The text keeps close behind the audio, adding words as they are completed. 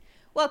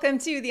Welcome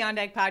to the On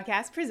Deck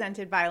Podcast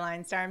presented by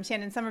Line Star. I'm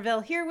Shannon Somerville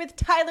here with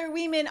Tyler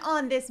Weeman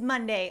on this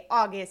Monday,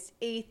 August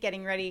 8th,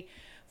 getting ready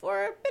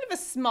for a bit of a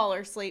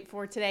smaller slate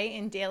for today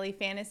in daily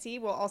fantasy.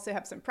 We'll also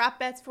have some prop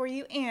bets for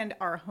you and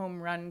our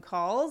home run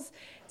calls.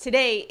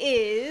 Today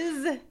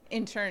is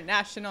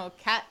International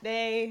Cat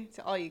Day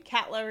to all you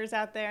cat lovers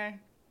out there.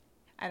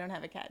 I don't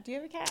have a cat. Do you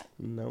have a cat?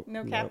 Nope.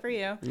 No cat for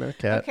you? No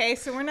cat. Okay,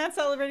 so we're not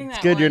celebrating that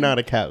It's good one, you're not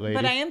a cat lady.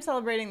 but I am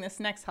celebrating this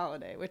next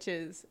holiday, which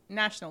is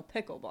National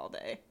Pickleball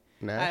Day.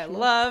 National I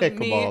love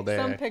Pickleball me Day.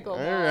 some pickleball.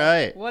 All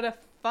right. What a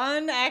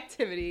fun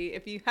activity.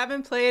 If you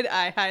haven't played,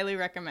 I highly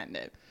recommend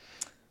it.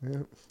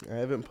 Yep, I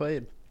haven't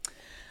played.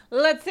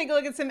 Let's take a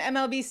look at some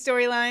MLB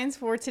storylines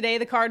for today.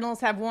 The Cardinals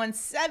have won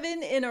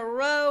 7 in a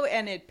row,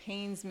 and it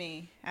pains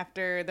me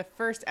after the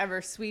first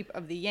ever sweep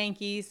of the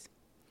Yankees.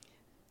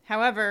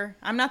 However,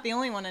 I'm not the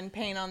only one in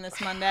pain on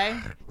this Monday.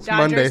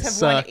 Dodgers have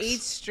won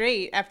 8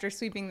 straight after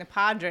sweeping the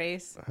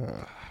Padres.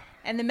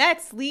 And the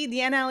Mets lead the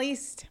NL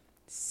East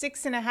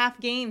 6.5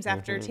 games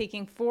after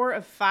taking 4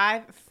 of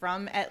 5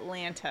 from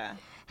Atlanta.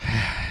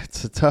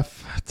 It's a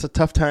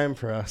tough time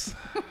for us.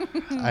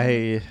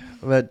 I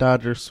let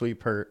Dodgers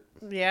sweep hurt.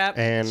 Yep,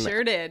 and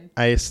sure did.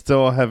 I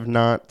still have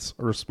not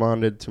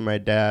responded to my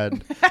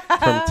dad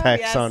from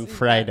text Yes, on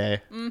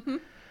Friday. Mm-hmm.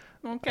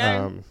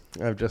 Okay.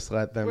 I've just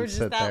let them We're just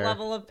sit that there.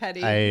 level of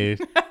petty.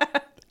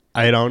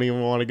 I don't even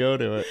want to go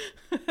to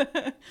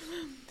it.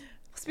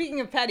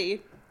 Speaking of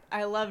petty,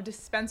 I loved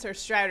Spencer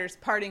Strider's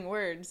parting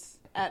words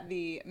at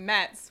the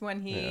Mets when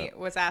he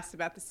was asked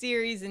about the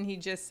series, and he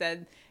just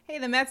said, hey,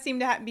 the Mets seem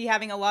to be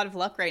having a lot of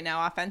luck right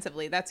now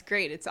offensively. That's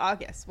great. It's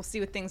August. We'll see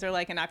what things are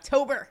like in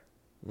October.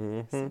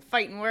 Some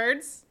fighting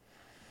words.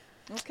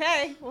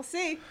 Okay, we'll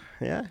see.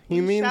 Yeah,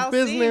 he means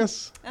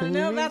business. I don't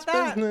know about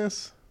that.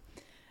 Business.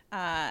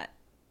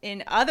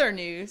 In other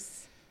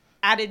news,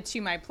 added to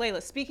my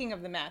playlist, speaking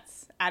of the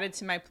Mets, added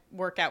to my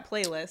workout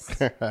playlist,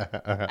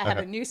 I have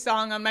a new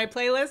song on my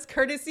playlist,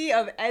 courtesy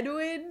of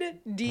Edwin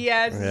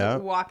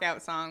Diaz's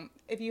walkout song.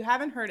 If you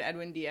haven't heard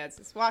Edwin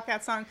Diaz's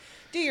walkout song,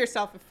 do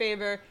yourself a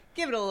favor,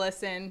 give it a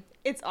listen.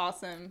 It's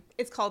awesome.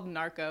 It's called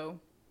Narco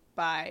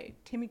by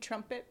Timmy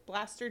Trumpet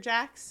Blaster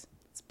Jacks.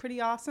 It's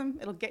pretty awesome.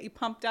 It'll get you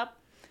pumped up.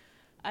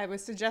 I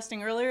was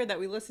suggesting earlier that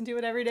we listen to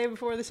it every day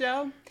before the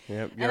show.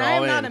 Yep, and I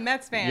am not a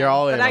Mets fan,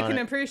 but I can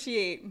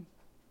appreciate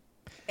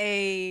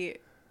a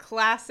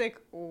classic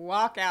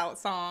walkout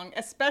song,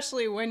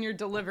 especially when you're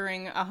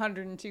delivering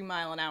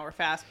 102-mile-an-hour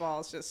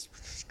fastballs, just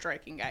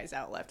striking guys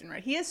out left and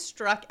right. He has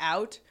struck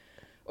out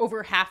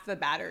over half the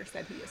batters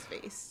that he has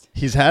faced.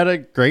 He's had a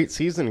great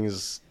season.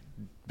 He's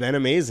been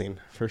amazing,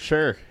 for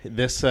sure.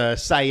 This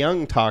Cy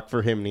Young talk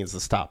for him needs to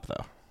stop,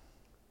 though.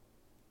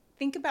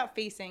 Think about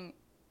facing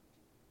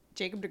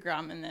Jacob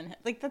deGrom and then,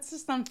 that's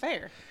just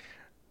unfair.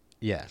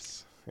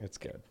 Yes, it's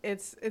good.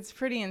 It's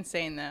pretty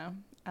insane, though.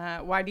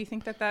 Why do you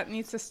think that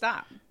needs to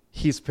stop?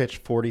 He's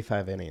pitched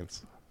 45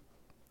 innings.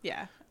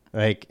 Yeah.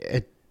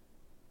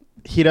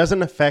 He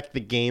doesn't affect the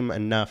game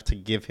enough to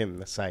give him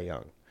the Cy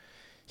Young.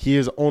 He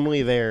is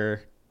only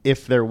there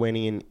if they're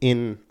winning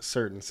in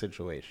certain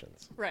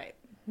situations. Right.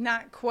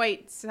 Not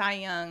quite Cy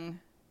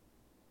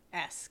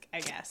Young-esque,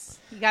 I guess.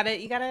 You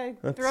gotta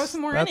throw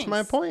some more innings. That's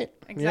my point.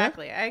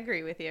 Exactly. Yeah. I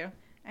agree with you.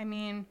 I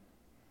mean,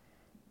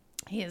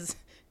 he's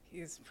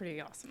pretty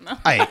awesome, though.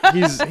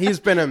 He's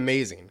been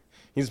amazing.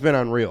 He's been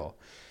unreal.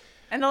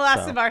 And the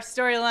last of our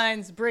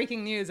storylines,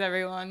 breaking news,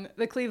 everyone.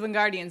 The Cleveland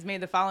Guardians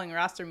made the following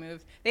roster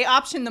move. They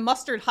optioned the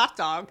mustard hot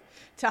dog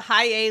to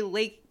High A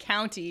Lake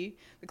County.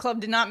 The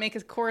club did not make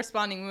a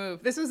corresponding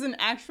move. This was an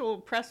actual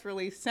press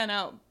release sent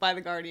out by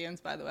the Guardians,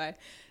 by the way.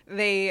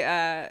 They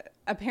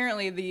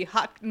apparently the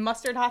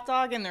mustard hot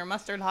dog and their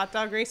mustard hot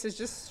dog race has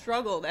just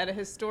struggled at a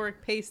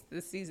historic pace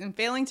this season,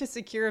 failing to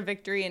secure a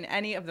victory in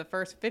any of the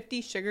first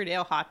 50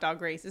 Sugardale hot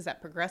dog races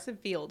at Progressive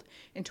Field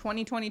in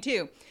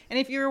 2022. And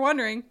if you were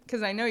wondering,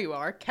 because I know you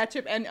are,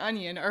 Ketchup and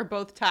Onion are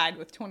both tied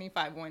with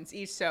 25 wins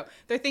each. So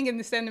they're thinking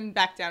to send them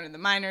back down to the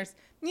minors.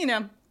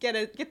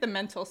 Get the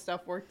mental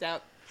stuff worked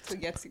out to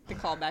get the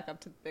call back up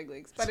to the big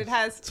leagues. But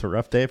it's a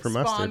rough day for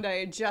spawned mustard.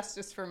 a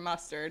justice for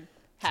mustard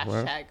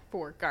hashtag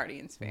for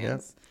Guardians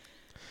fans. Yep.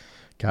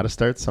 Got to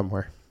start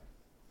somewhere.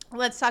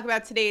 Let's talk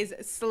about today's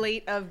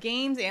slate of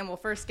games, and we'll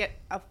first get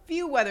a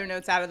few weather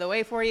notes out of the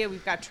way for you.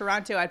 We've got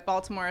Toronto at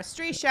Baltimore. A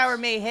stray shower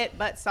may hit,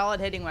 but solid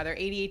hitting weather.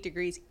 88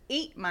 degrees,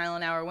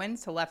 8-mile-an-hour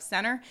winds to left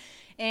center.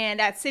 And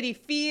at Citi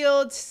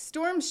Field,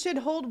 storms should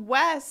hold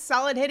west.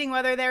 Solid hitting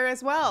weather there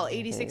as well.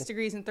 86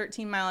 degrees and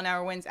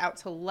 13-mile-an-hour winds out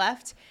to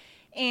left.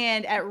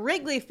 And at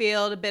Wrigley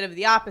Field, a bit of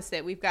the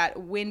opposite. We've got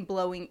wind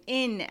blowing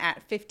in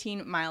at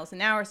 15 miles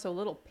an hour, so a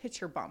little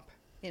pitcher bump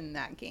in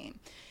that game.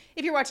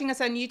 If you're watching us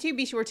on YouTube,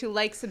 be sure to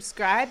like,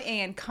 subscribe,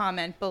 and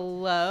comment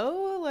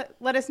below.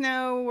 Let us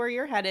know where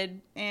you're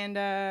headed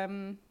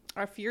and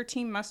if you're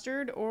Team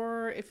Mustard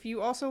or if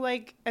you also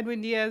like Edwin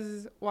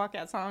Diaz's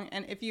walkout song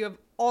and if you have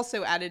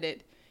also added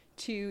it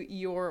to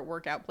your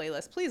workout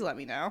playlist. Please let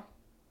me know.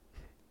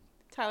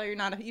 Tyler,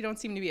 you don't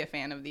seem to be a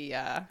fan of the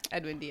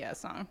Edwin Diaz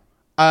song.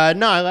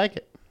 No, I like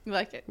it. You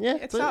like it? Yeah,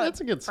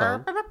 it's a good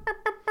song.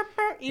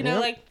 You know,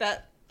 Yep. like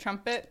that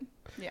trumpet.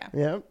 Yeah.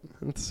 Yep.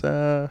 It's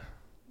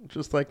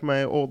just like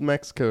my old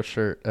Mexico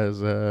shirt,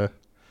 as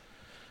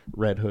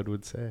Red Hood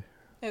would say.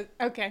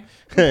 Okay.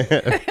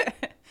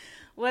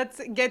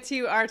 Let's get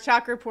to our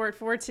chalk report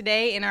for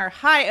today and our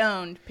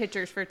high-owned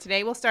pitchers for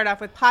today. We'll start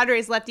off with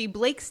Padres lefty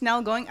Blake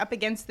Snell going up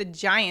against the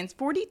Giants,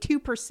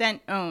 42%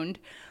 owned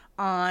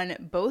on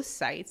both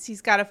sites. He's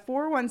got a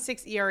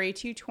 4.16 ERA,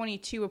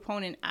 2.22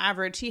 opponent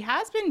average. He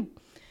has been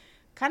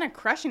kind of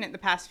crushing it the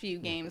past few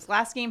games.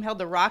 Last game held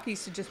the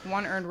Rockies to just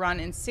 1 earned run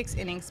in 6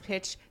 innings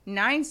pitched,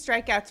 9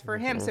 strikeouts for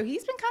him. So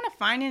he's been kind of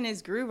finding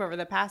his groove over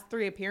the past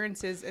 3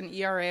 appearances, an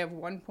ERA of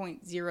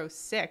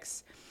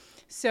 1.06.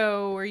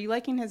 So are you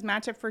liking his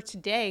matchup for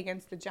today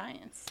against the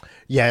Giants?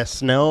 Yeah,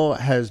 Snell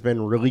has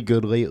been really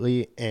good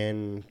lately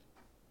and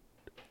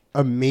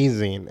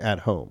amazing at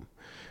home.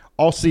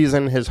 All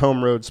season, his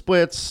home road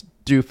splits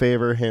do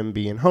favor him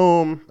being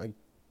home.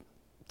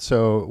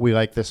 So we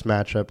like this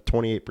matchup.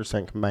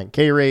 28% combined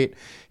K rate.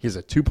 He's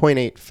a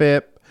 2.8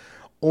 FIP.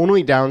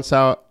 Only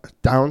downside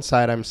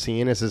I'm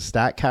seeing is his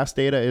StatCast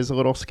data is a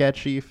little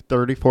sketchy.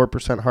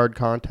 34% hard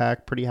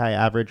contact, pretty high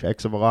average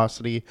exit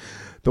velocity.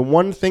 The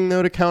one thing,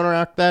 though, to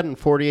counteract that, in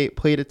 48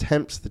 plate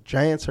attempts, the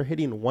Giants are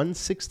hitting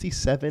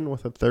 167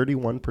 with a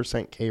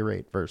 31% K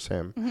rate versus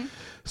him. Mm-hmm.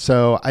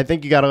 So I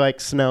think you got to like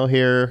Snell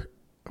here.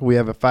 We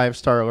have a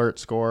 5-star alert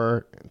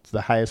score. It's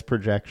the highest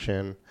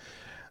projection.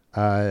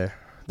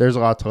 There's a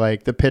lot to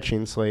like. The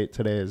pitching slate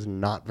today is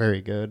not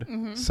very good.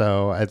 Mm-hmm.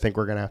 So I think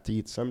we're going to have to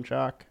eat some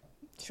chalk.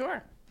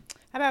 Sure.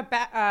 How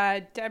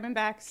about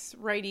Diamondbacks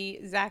righty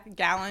Zach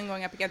Gallen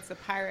going up against the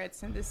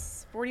Pirates? And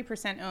this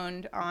 40%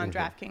 owned on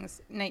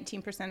DraftKings,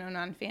 19% owned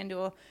on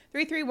FanDuel.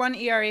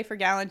 3.31 ERA for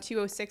Gallen,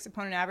 2.06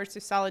 opponent average,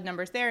 so solid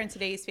numbers there. And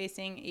today he's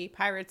facing a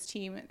Pirates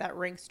team that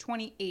ranks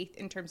 28th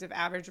in terms of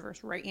average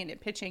versus right-handed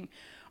pitching.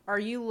 Are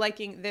you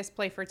liking this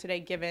play for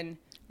today given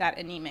that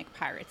anemic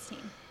Pirates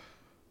team?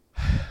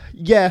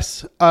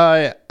 Yes.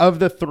 Of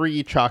the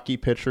 3 chalky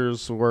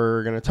pitchers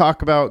we're going to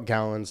talk about,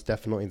 Gallen's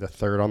definitely the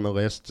third on the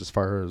list as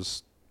far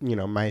as,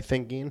 my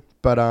thinking.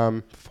 But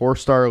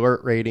 4-star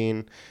alert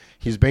rating.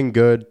 He's been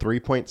good.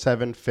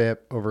 3.7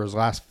 FIP. Over his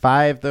last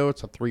 5, though,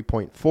 it's a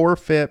 3.4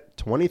 FIP,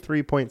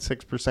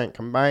 23.6%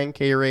 combined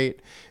K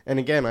rate. And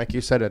again, like you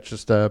said, it's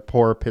just a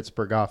poor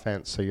Pittsburgh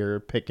offense, so you're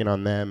picking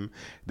on them.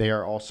 They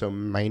are also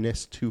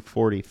minus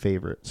 240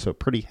 favorites, so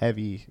pretty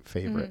heavy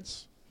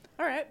favorites.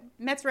 All right.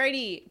 Mets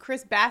righty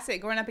Chris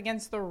Bassett going up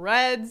against the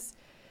Reds.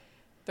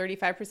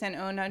 35%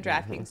 owned on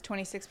DraftKings,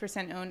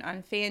 26% owned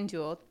on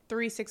FanDuel.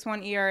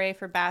 3.61 ERA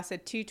for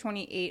Bassett,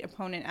 2.28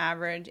 opponent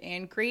average,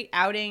 and great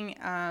outing.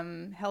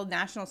 Held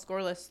national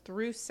scoreless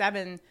through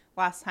 7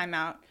 last time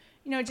out.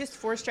 Just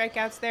 4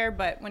 strikeouts there,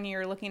 but when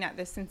you're looking at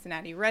the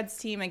Cincinnati Reds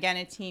team, again,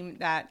 a team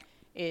that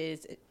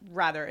is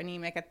rather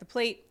anemic at the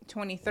plate,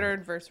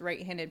 23rd versus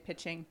right-handed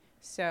pitching.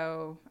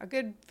 So a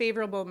good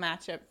favorable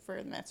matchup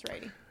for the Mets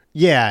righty.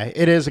 Yeah,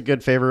 it is a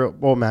good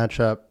favorable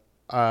matchup.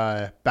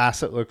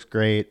 Bassett looks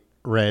great.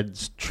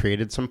 Reds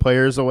traded some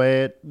players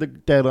away at the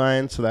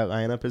deadline, so that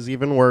lineup is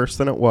even worse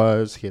than it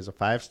was. He has a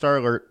 5-star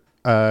alert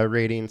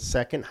rating,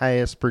 second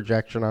highest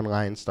projection on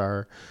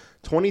LineStar,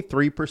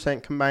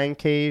 23% combined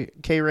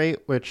K rate,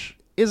 which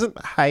isn't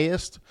the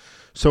highest.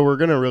 So we're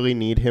going to really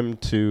need him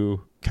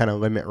to kind of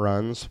limit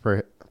runs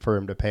for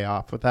him to pay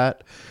off with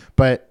that.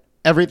 But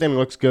everything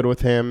looks good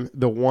with him.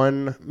 The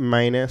one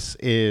minus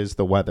is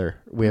the weather.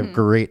 We have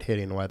great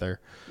hitting weather.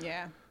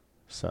 Yeah.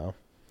 So,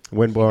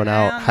 wind blowing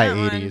out, high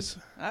 80s.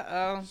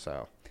 Uh-oh.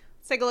 So,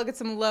 let's take a look at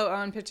some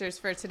low-owned pitchers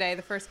for today.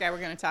 The first guy we're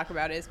going to talk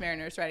about is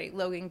Mariners righty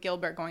Logan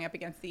Gilbert going up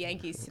against the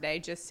Yankees today.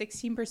 Just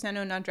 16%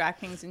 owned on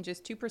DraftKings and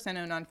just 2%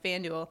 owned on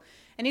FanDuel.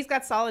 And he's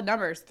got solid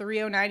numbers.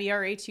 3.09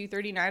 ERA,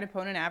 2.39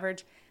 opponent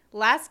average.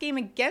 Last game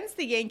against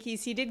the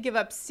Yankees, he did give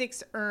up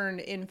 6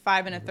 earned in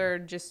 5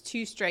 1/3, just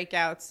 2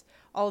 strikeouts.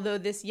 Although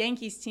this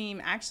Yankees team,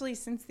 actually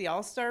since the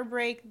All-Star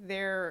break,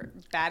 their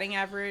batting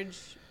average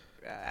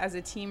as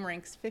a team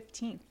ranks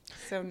 15th.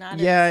 So not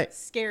as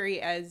scary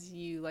as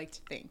you like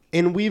to think.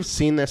 And we've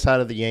seen this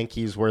out of the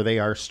Yankees where they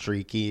are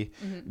streaky.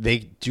 Mm-hmm. They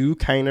do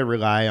kind of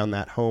rely on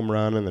that home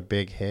run and the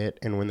big hit.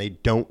 And when they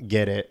don't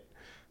get it,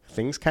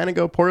 things kind of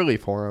go poorly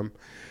for them.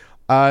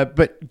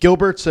 But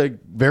Gilbert's a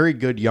very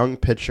good young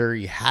pitcher.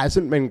 He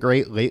hasn't been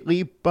great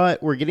lately,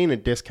 but we're getting a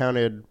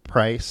discounted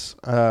price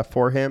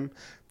for him.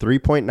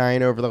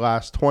 3.9 over the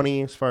last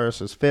 20 as far as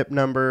his FIP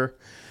number.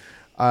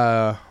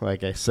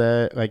 Like you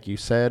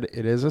said,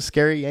 it is a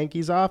scary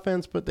Yankees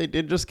offense, but they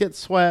did just get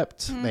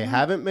swept. Mm-hmm. They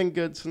haven't been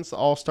good since the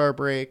All-Star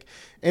break.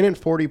 And in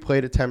 40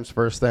 plate attempts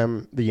versus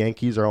them, the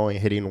Yankees are only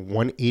hitting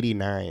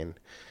 189.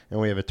 And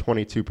we have a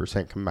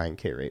 22% combined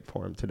K rate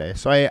for him today.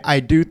 So I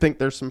do think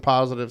there's some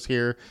positives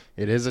here.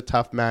 It is a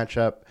tough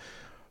matchup,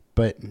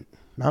 but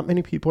not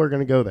many people are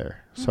going to go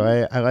there. Mm-hmm.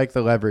 So I like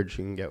the leverage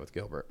you can get with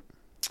Gilbert.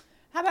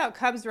 How about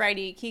Cubs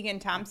righty Keegan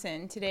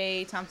Thompson?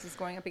 Today, Thompson's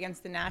going up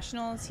against the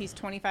Nationals. He's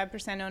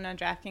 25% owned on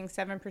DraftKings,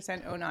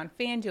 7% owned on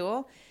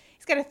FanDuel.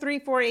 He's got a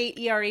 3.48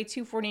 ERA,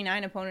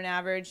 2.49 opponent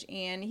average,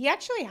 and he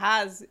actually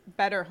has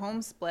better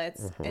home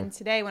splits. And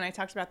today, when I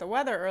talked about the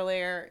weather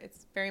earlier,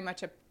 it's very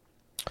much a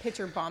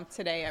pitcher bump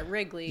today at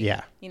Wrigley.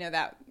 Yeah. You know,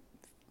 that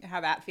how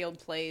that field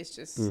plays,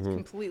 just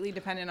completely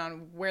dependent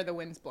on where the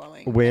wind's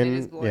blowing.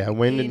 Wind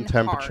and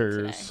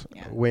temperatures.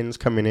 Yeah. Wind's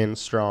coming in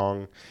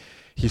strong.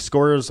 He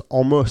scores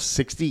almost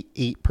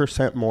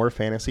 68% more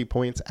fantasy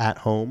points at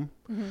home.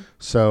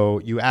 So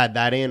you add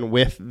that in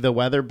with the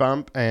weather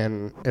bump,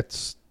 and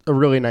it's a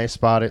really nice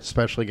spot,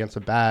 especially against a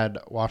bad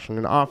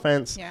Washington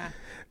offense.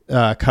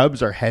 Yeah.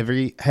 Cubs are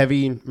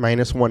heavy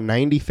minus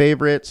 190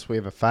 favorites. We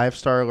have a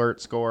 5-star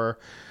alert score.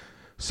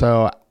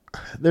 So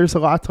there's a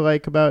lot to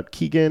like about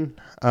Keegan.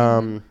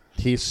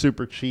 He's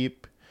super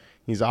cheap.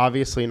 He's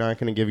obviously not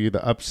going to give you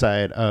the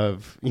upside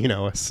of,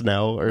 a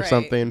Snell or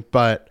something.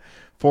 But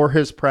for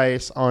his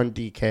price on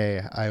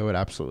DK, I would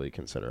absolutely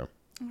consider him.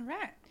 All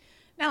right.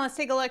 Now let's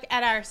take a look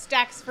at our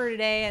stacks for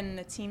today and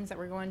the teams that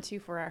we're going to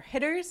for our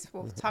hitters.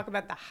 We'll talk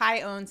about the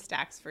high-owned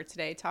stacks for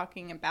today,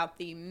 talking about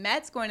the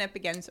Mets going up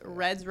against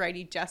Reds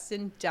righty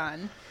Justin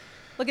Dunn.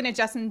 Looking at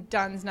Justin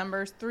Dunn's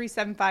numbers,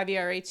 3.75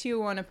 ERA,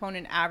 2.01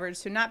 opponent average,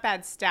 so not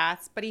bad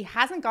stats, but he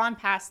hasn't gone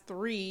past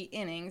 3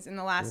 innings in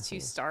the last 2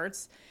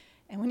 starts.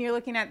 And when you're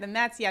looking at the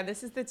Mets,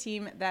 this is the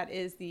team that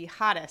is the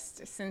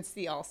hottest since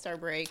the All-Star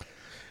break.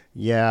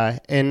 Yeah,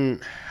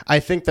 and I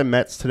think the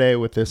Mets today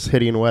with this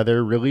hitting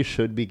weather really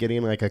should be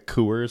getting like a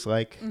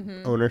Coors-like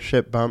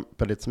ownership bump,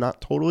 but it's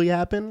not totally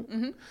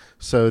happened.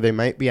 So they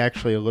might be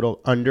actually a little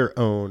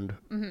under-owned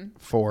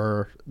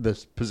for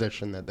this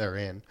position that they're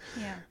in.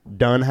 Yeah.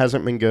 Dunn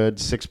hasn't been good,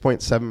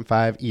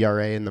 6.75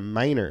 ERA in the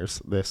minors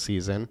this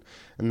season,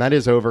 and that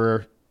is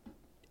over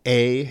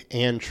A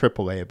and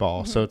AAA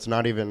ball. So it's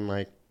not even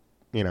like,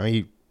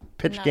 he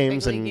pitched Not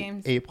games big in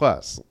league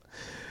games.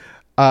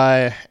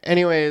 A+.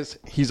 Anyways,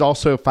 he's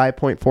also a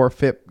 5.4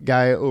 FIP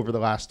guy over the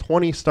last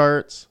 20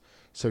 starts.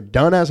 So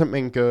Dunn hasn't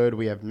been good.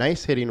 We have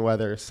nice hitting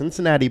weather.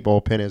 Cincinnati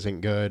bullpen isn't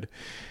good.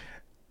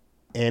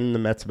 And the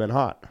Mets have been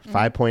hot.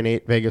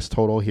 5.8 Vegas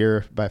total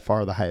here, by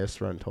far the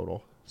highest run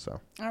total. So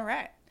All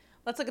right.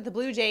 Let's look at the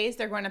Blue Jays.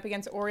 They're going up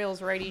against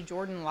Orioles righty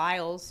Jordan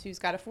Lyles, who's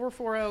got a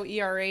 4.40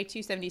 ERA,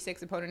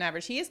 2.76 opponent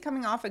average. He is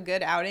coming off a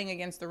good outing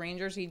against the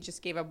Rangers. He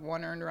just gave up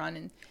 1 earned run,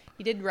 and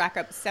he did rack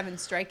up 7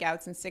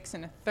 strikeouts and 6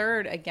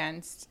 1/3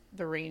 against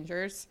the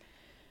Rangers.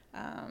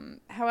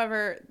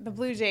 However, the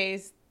Blue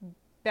Jays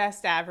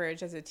best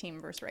average as a team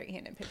versus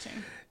right-handed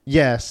pitching.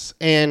 yes,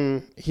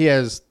 and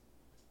he's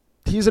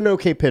an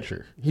okay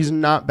pitcher. He's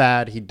not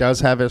bad. He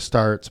does have his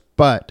starts,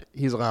 but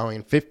he's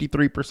allowing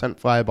 53%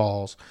 fly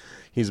balls.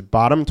 He's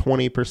bottom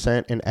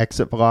 20% in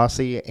exit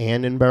velocity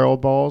and in barrel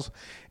balls.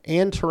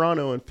 And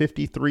Toronto in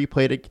 53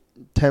 plate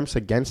attempts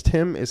against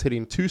him is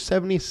hitting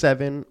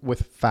 277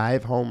 with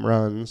 5 home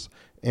runs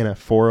and a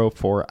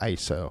 404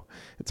 ISO.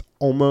 It's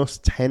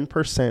almost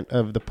 10%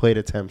 of the plate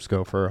attempts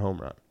go for a home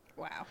run.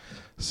 Wow.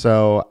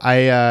 So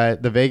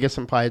the Vegas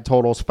implied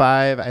total's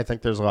 5. I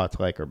think there's a lot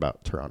to like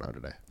about Toronto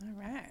today.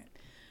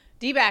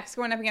 D-backs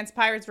going up against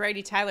Pirates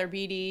righty Tyler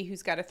Beede,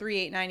 who's got a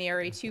 3.89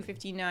 ERA,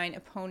 2.59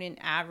 opponent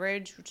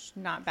average, which is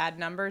not bad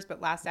numbers,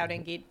 but last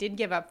outing did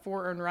give up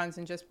 4 earned runs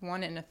in just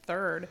 1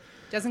 1/3.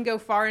 Doesn't go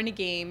far into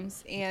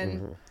games,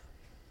 and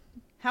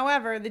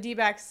however, the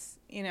D-backs,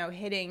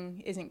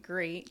 hitting isn't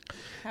great.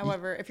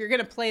 However, if you're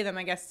going to play them,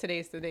 I guess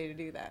today's the day to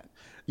do that.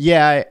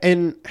 Yeah,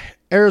 and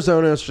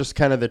Arizona is just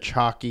kind of the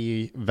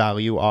chalky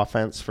value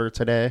offense for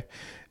today.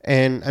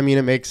 And,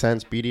 it makes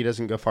sense. Beede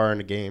doesn't go far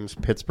into games.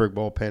 Pittsburgh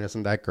bullpen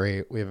isn't that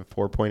great. We have a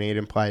 4.8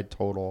 implied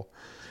total.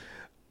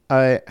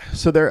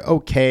 So they're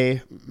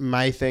okay.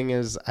 My thing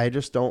is I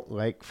just don't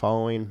like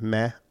following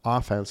meh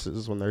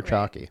offenses when they're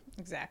chalky.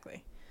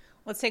 Exactly.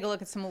 Let's take a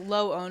look at some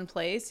low-owned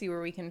plays, see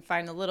where we can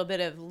find a little bit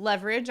of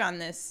leverage on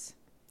this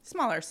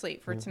smaller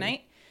slate for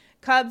tonight.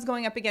 Cubs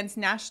going up against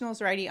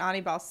Nationals righty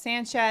Anibal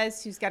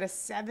Sanchez, who's got a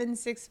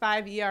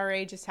 7.65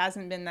 ERA, just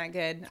hasn't been that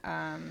good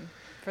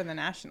for the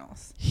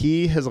Nationals.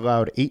 He has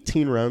allowed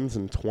 18 runs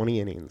in 20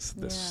 innings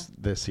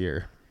this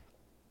year.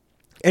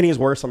 And he's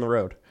worse on the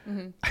road.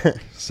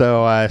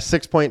 So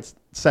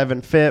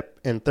 6.7 FIP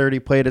and 30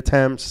 plate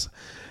attempts.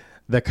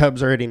 The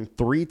Cubs are hitting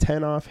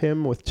 310 off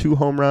him with 2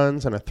 home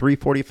runs and a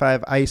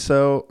 345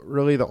 ISO.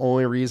 Really the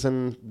only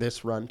reason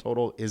this run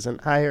total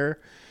isn't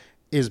higher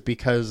is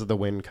because of the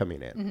wind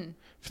coming in.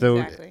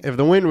 If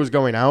the wind was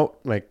going out,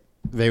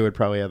 they would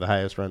probably have the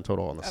highest run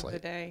total on the slate.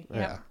 Of the day.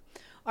 Yeah.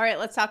 All right,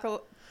 let's talk a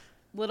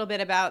little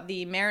bit about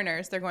the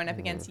Mariners. They're going up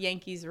against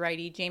Yankees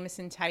righty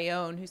Jameson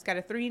Taillon, who's got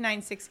a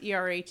 3.96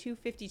 ERA,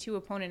 2.52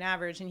 opponent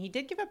average, and he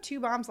did give up 2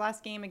 bombs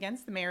last game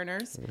against the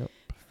Mariners.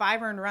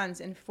 5 earned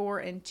runs in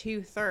 4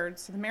 2/3.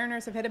 So the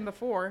Mariners have hit him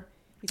before.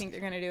 You think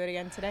they're going to do it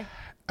again today?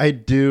 I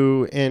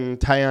do, and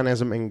Taillon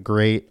hasn't been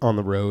great on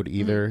the road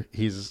either.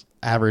 He's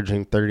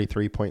averaging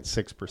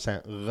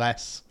 33.6%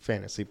 less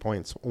fantasy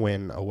points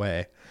when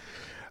away.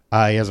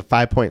 He has a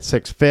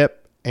 5.6 FIP.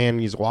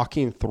 And he's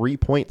walking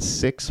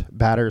 3.6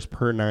 batters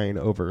per 9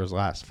 over his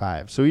last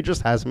 5. So he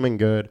just hasn't been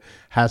good.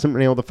 Hasn't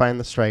been able to find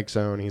the strike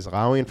zone. He's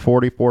allowing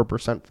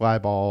 44% fly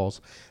balls.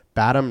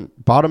 bottom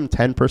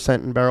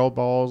 10% in barrel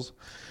balls.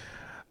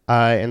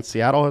 And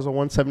Seattle has a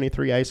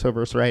 173 ISO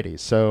versus righties.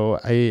 So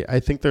I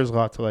think there's a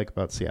lot to like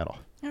about Seattle.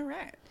 All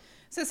right.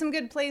 So some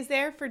good plays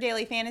there for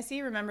daily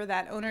fantasy. Remember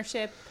that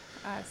ownership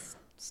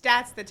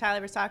stats that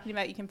Tyler was talking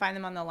about. You can find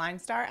them on the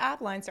LineStar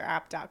app,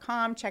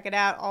 linestarapp.com. Check it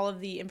out. All of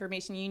the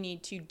information you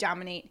need to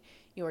dominate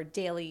your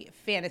daily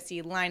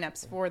fantasy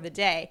lineups for the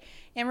day.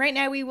 And right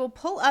now we will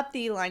pull up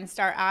the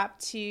LineStar app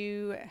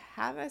to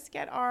have us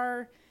get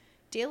our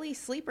daily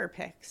sleeper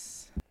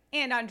picks.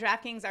 And on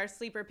DraftKings, our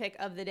sleeper pick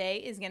of the day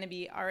is going to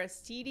be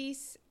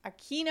Aristides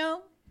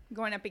Aquino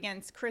going up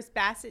against Chris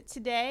Bassett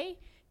today.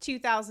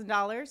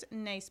 $2,000.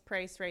 Nice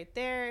price right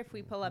there. If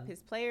we pull up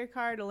his player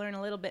card to learn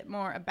a little bit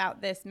more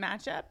about this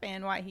matchup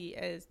and why he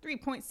is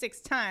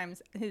 3.6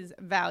 times his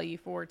value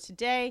for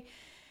today.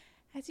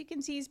 As you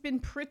can see, he's been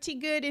pretty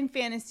good in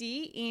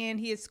fantasy, and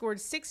he has scored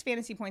 6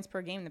 fantasy points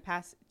per game in the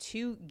past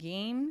 2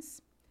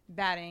 games.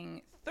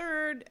 Batting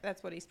third,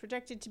 that's what he's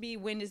projected to be.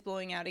 Wind is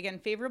blowing out. Again,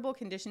 favorable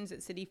conditions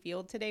at Citi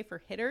Field today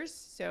for hitters,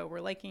 so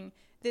we're liking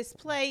this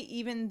play,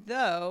 even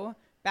though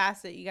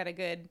Bassett, you got a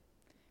good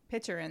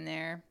pitcher in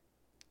there.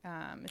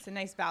 It's a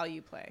nice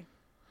value play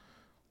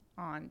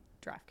on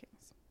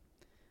DraftKings.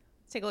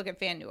 Let's take a look at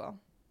FanDuel.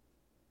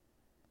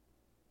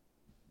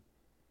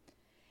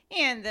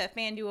 And the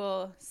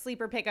FanDuel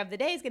sleeper pick of the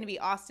day is going to be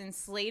Austin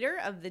Slater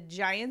of the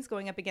Giants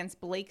going up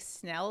against Blake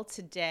Snell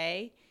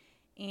today.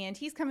 And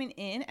he's coming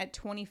in at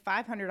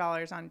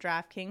 $2,500 on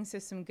DraftKings, so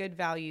some good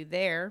value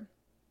there.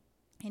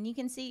 And you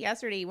can see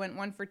yesterday he went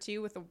 1 for 2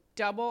 with a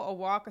double, a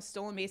walk, a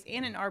stolen base,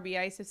 and an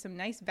RBI, so some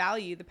nice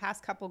value the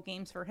past couple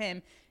games for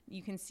him.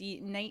 You can see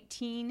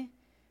 19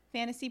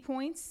 fantasy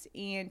points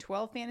and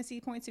 12 fantasy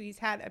points, so he's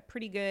had a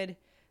pretty good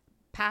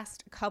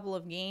past couple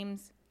of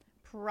games.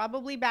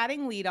 Probably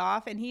batting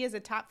leadoff, and he is a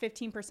top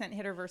 15%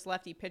 hitter versus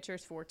lefty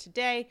pitchers for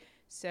today,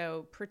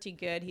 so pretty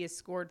good. He has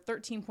scored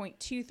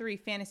 13.23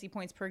 fantasy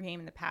points per game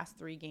in the past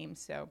 3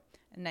 games, so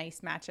a nice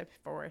matchup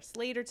for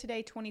Slater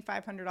today.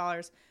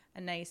 $2,500,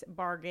 a nice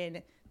bargain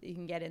that you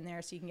can get in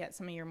there, so you can get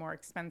some of your more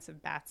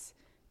expensive bats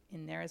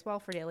in there as well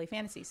for daily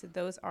fantasy. So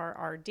those are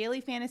our daily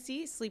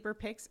fantasy sleeper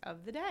picks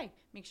of the day.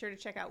 Make sure to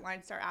check out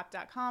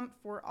linestarapp.com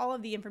for all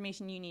of the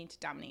information you need to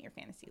dominate your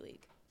fantasy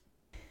league.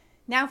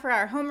 Now for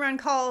our home run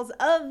calls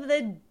of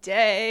the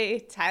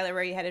day. Tyler,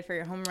 where are you headed for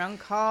your home run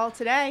call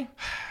today?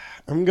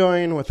 I'm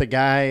going with a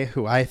guy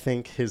who I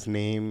think he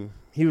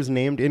was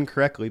named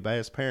incorrectly by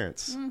his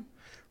parents.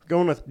 We're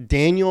going with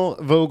Daniel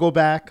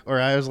Vogelbach, or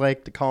I always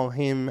like to call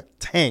him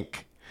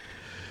Tank.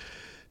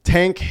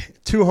 Tank,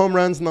 2 home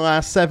runs in the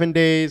last 7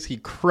 days. He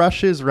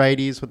crushes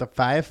righties with a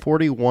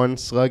 .541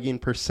 slugging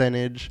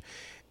percentage.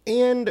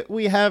 And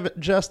we have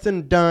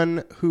Justin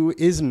Dunn, who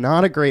is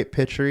not a great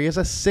pitcher. He has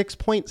a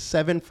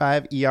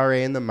 6.75 ERA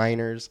in the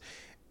minors,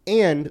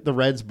 and the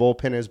Reds'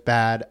 bullpen is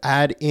bad.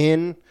 Add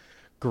in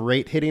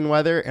great hitting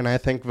weather, and I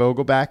think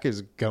Vogelbach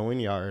is going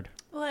yard.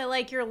 Well, I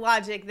like your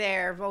logic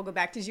there,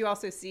 Vogelbach. Did you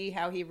also see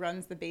how he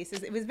runs the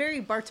bases? It was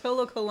very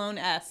Bartolo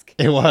Colon-esque.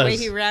 It was. The way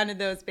he rounded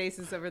those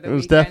bases over the weekend. It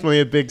was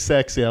definitely a big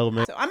sexy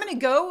element. So I'm going to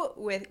go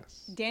with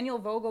Daniel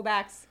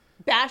Vogelbach's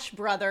Bash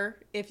brother,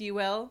 if you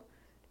will.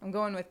 I'm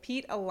going with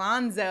Pete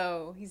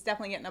Alonso. He's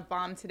definitely getting a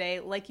bomb today.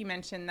 Like you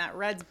mentioned, that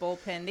Reds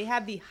bullpen, they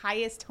have the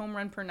highest home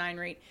run per 9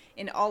 rate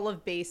in all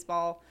of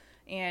baseball.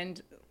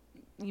 And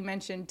you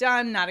mentioned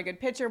Dunn, not a good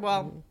pitcher.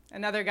 Well,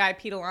 another guy,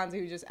 Pete Alonso,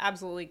 who just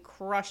absolutely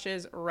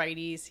crushes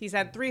righties. He's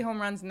had 3 home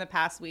runs in the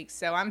past week.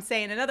 So I'm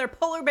saying another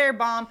polar bear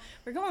bomb.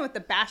 We're going with the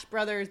Bash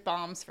Brothers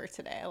bombs for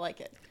today. I like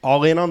it.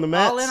 All in on the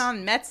Mets. All in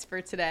on Mets for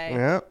today.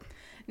 Yep.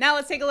 Now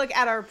let's take a look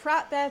at our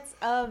prop bets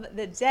of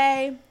the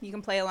day. You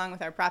can play along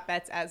with our prop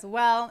bets as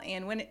well.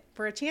 And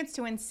for a chance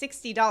to win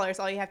 $60,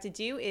 all you have to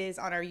do is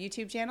on our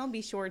YouTube channel,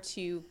 be sure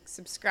to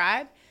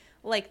subscribe,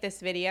 like this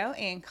video,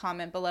 and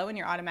comment below, and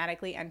you're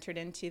automatically entered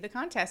into the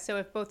contest. So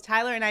if both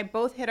Tyler and I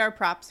both hit our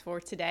props for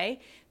today,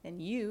 then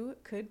you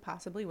could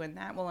possibly win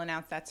that. We'll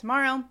announce that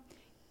tomorrow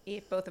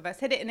if both of us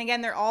hit it. And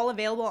again, they're all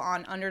available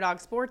on Underdog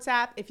Sports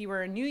app. If you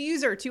were a new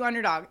user to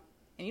Underdog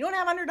and you don't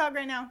have Underdog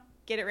right now,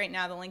 get it right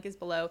now. The link is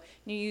below.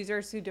 New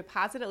users who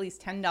deposit at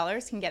least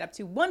 $10 can get up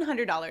to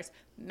 $100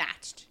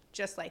 matched,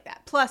 just like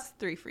that, plus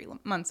 3 free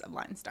months of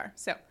LineStar.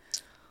 So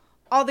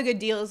all the good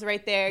deals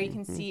right there. You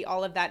can see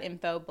all of that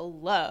info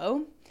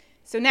below.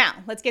 So now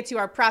let's get to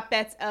our prop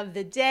bets of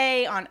the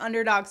day on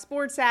Underdog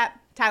Sports app.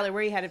 Tyler,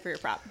 where are you headed for your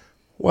prop?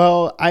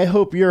 Well, I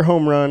hope your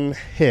home run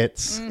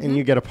hits and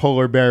you get a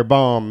polar bear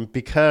bomb,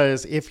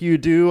 because if you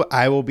do,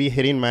 I will be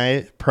hitting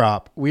my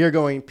prop. We are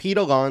going Pete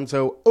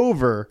Alonso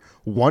over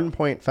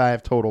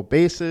 1.5 total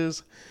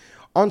bases.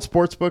 On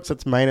sportsbooks,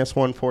 it's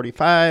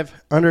 -145.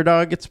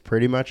 Underdog, it's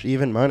pretty much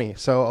even money.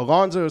 So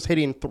Alonso is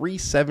hitting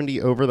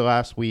 .370 over the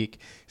last week.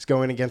 He's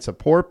going against a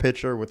poor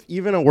pitcher with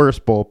even a worse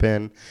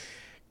bullpen.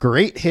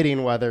 Great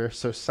hitting weather,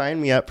 so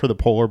sign me up for the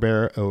polar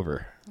bear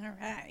over. All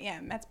right. Yeah,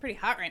 that's pretty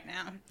hot right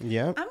now.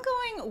 Yeah. I'm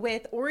going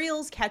with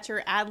Orioles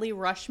catcher Adley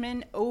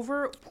Rutschman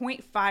over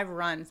 0.5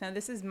 runs. Now,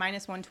 this is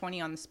minus 120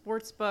 on the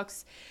sports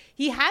books.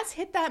 He has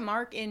hit that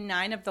mark in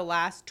 9 of the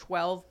last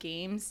 12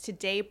 games.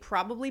 Today,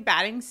 probably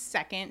batting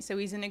second, so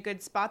he's in a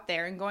good spot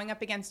there. And going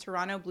up against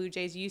Toronto Blue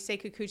Jays' Yusei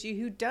Kikuchi,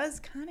 who does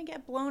kind of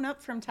get blown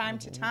up from time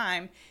to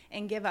time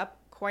and give up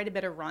quite a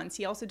bit of runs.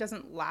 He also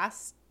doesn't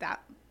last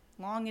that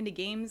long into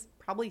games,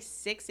 probably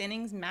 6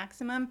 innings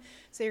maximum.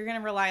 So you're going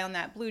to rely on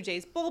that Blue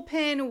Jays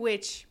bullpen,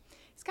 which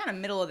is kind of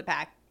middle of the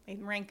pack. They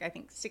rank, I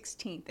think,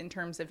 16th in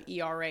terms of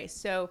ERA.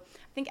 So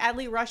I think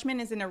Adley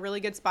Rutschman is in a really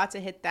good spot to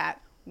hit that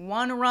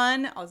 1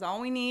 run. Is all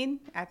we need.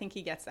 I think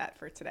he gets that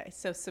for today.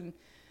 So some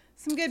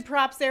good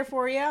props there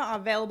for you,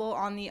 available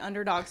on the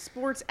Underdog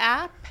Sports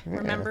app. Yeah.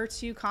 Remember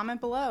to comment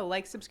below,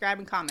 like, subscribe,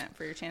 and comment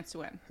for your chance to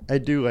win. I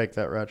do like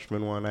that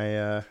Rutschman one.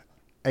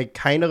 I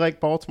kind of like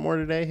Baltimore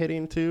today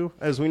hitting too.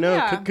 As we know,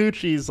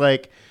 Kikuchi's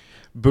like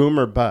boom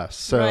or bust.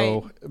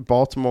 So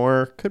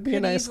Baltimore could be a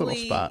nice little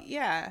spot.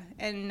 Yeah.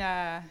 And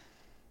I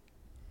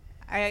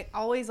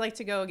always like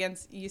to go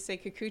against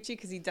Yusei Kikuchi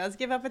because he does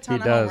give up a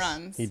ton of home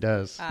runs. He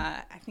does.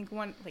 I think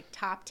one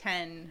top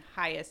 10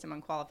 highest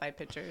among qualified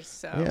pitchers.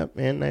 So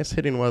yeah, and nice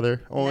hitting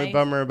weather. Only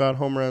bummer about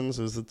home runs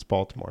is it's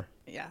Baltimore.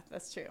 Yeah,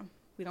 that's true.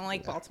 We don't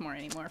like Baltimore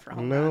anymore for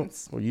home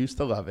runs. We used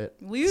to love it.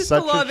 We used to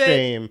love it. Such a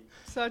shame.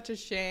 Such a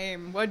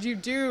shame. What'd you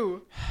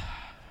do?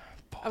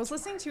 I was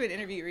listening to an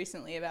interview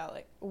recently about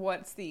like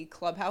what's the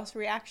clubhouse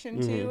reaction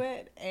to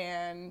it,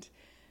 and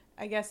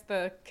I guess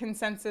the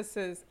consensus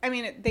is, I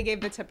mean, they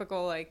gave the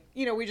typical like,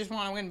 we just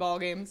want to win ball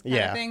games kind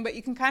of thing, but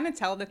you can kind of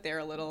tell that they're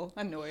a little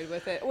annoyed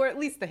with it, or at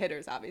least the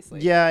hitters,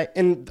 obviously. Yeah,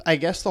 and I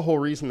guess the whole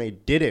reason they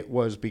did it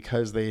was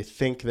because they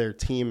think their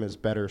team is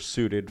better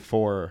suited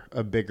for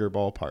a bigger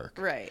ballpark.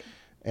 Right.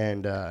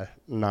 And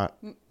not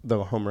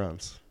the home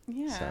runs.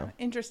 Yeah, so.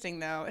 Interesting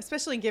though,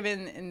 especially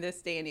given in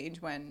this day and age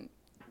when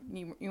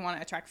you want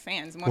to attract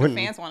fans. And what do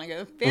fans want to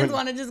go? Fans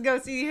want to just go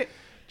see.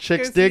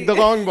 Chicks dig the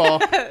long ball,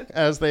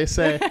 as they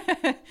say.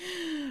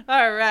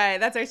 All right,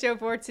 that's our show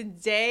for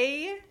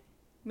today.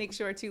 Make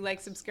sure to like,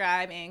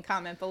 subscribe, and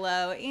comment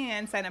below,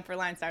 and sign up for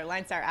LineStar,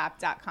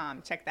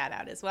 linestarapp.com. Check that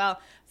out as well.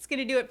 That's going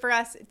to do it for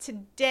us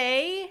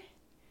today.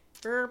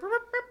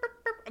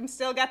 I'm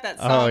still got that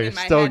song in my head. Oh, you're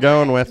still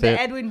going with it.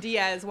 The Edwin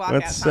Diaz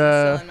walkout song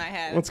still in my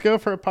head. Let's go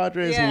for a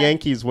Padres and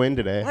Yankees win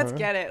today. Let's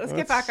get it. Let's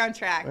get back on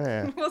track.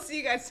 Yeah. We'll see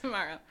you guys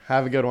tomorrow.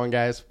 Have a good one,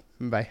 guys.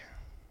 Bye.